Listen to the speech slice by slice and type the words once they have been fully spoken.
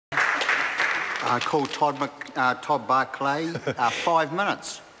I call Todd Barclay, 5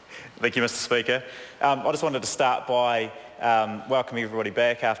 minutes. Thank you, Mr. Speaker. I just wanted to start by welcoming everybody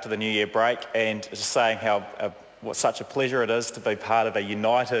back after the New Year break and just saying how what such a pleasure it is to be part of a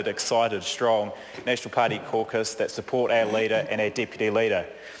united, excited, strong National Party caucus that support our leader and our deputy leader.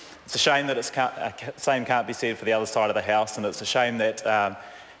 It's a shame that the same can't be said for the other side of the House, and it's a shame that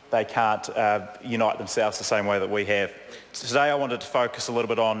they can't unite themselves the same way that we have. Today I wanted to focus a little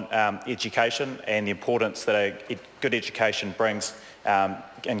bit on education and the importance that a good education brings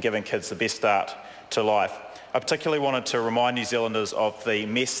in giving kids the best start to life. I particularly wanted to remind New Zealanders of the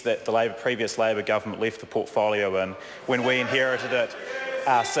mess that the previous Labor government left the portfolio in when we inherited it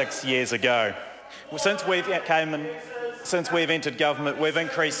 6 years ago. Since we've entered government, we've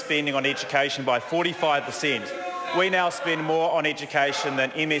increased spending on education by 45%. We now spend more on education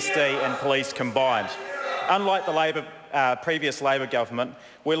than MSD and police combined. Unlike the previous Labor government,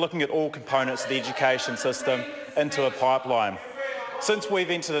 we're looking at all components of the education system into a pipeline. Since we've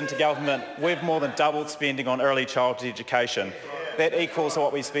entered into government, we've more than doubled spending on early childhood education. That equals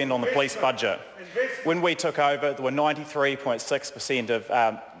what we spend on the police budget. When we took over, there were 93.6%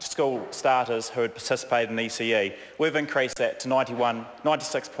 of school starters who had participated in ECE. We've increased that to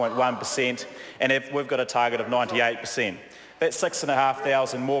 96.1%, and we've got a target of 98%. That's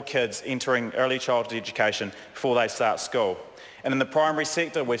 6,500 more kids entering early childhood education before they start school. And in the primary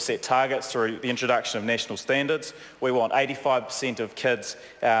sector, we've set targets through the introduction of national standards. We want 85% of kids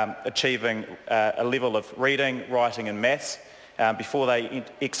achieving a level of reading, writing and maths before they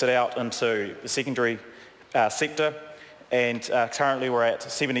exit out into the secondary sector. And currently we're at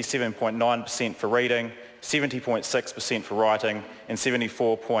 77.9% for reading, 70.6% for writing and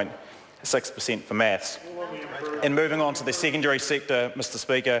 74.6% for maths. And moving on to the secondary sector, Mr.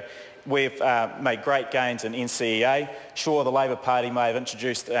 Speaker, we've made great gains in NCEA. Sure, the Labor Party may have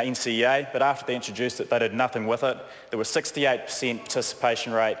introduced NCEA, but after they introduced it, they did nothing with it. There was 68%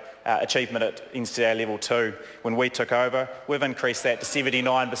 participation rate achievement at NCEA level 2 when we took over. We've increased that to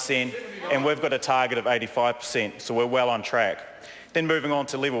 79%, and we've got a target of 85%, so we're well on track. Then moving on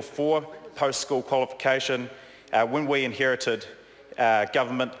to level 4, post-school qualification. When we inherited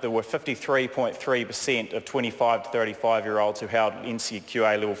government, there were 53.3% of 25 to 35-year-olds who held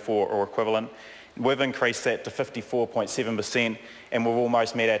NCQA level 4 or equivalent. We've increased that to 54.7%, and we've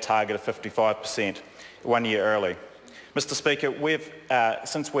almost met our target of 55% 1 year early. Mr. Speaker,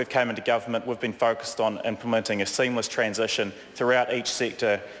 since we've come into government, we've been focused on implementing a seamless transition throughout each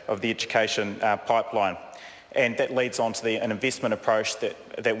sector of the education pipeline. And that leads on to an investment approach that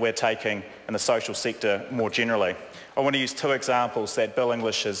we're taking in the social sector more generally. I want to use two examples that Bill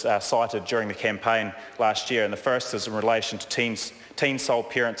English has cited during the campaign last year, and the first is in relation to teen sole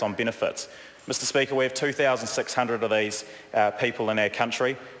parents on benefits. Mr. Speaker, we have 2,600 of these people in our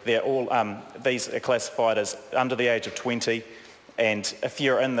country. These are classified as under the age of 20, and if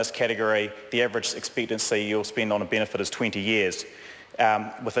you're in this category, the average expectancy you'll spend on a benefit is 20 years,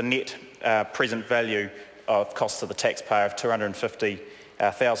 with a net present value of cost to the taxpayer of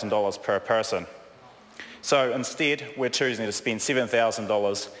 $250,000 per person. So instead, we're choosing to spend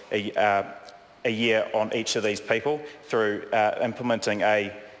 $7,000 a year on each of these people through implementing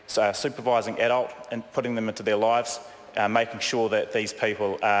a supervising adult and putting them into their lives, making sure that these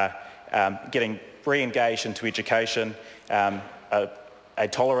people are getting re-engaged into education, a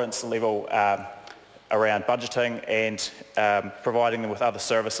tolerance level around budgeting, and providing them with other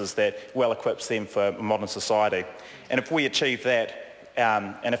services that well equips them for modern society. And if we achieve that,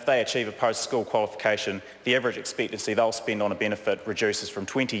 and if they achieve a post-school qualification, the average expectancy they'll spend on a benefit reduces from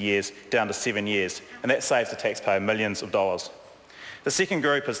 20 years down to 7 years, and that saves the taxpayer millions of dollars. The second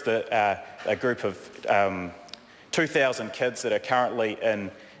group is a group of 2,000 kids that are currently in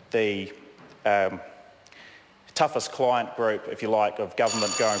the toughest client group, if you like, of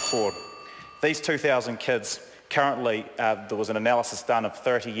government going forward. These 2,000 kids currently, there was an analysis done of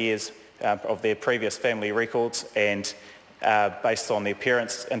 30 years of their previous family records, and based on their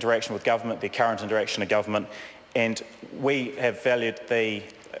parents' interaction with government, their current interaction of government, and we have valued the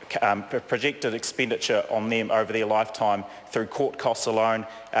projected expenditure on them over their lifetime through court costs alone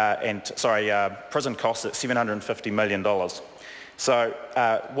prison costs at $750 million. So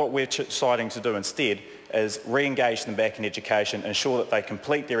what we're deciding to do instead is re-engage them back in education, ensure that they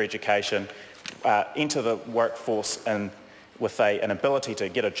complete their education, enter the workforce and with an ability to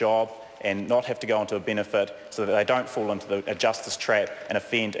get a job and not have to go into a benefit, so that they don't fall into a justice trap and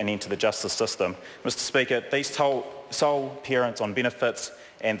offend and enter the justice system. Mr. Speaker, these sole parents on benefits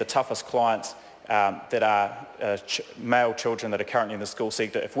and the toughest clients that are male children that are currently in the school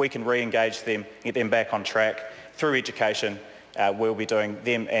sector, if we can re-engage them, get them back on track through education, we'll be doing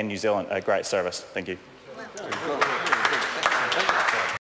them and New Zealand a great service. Thank you.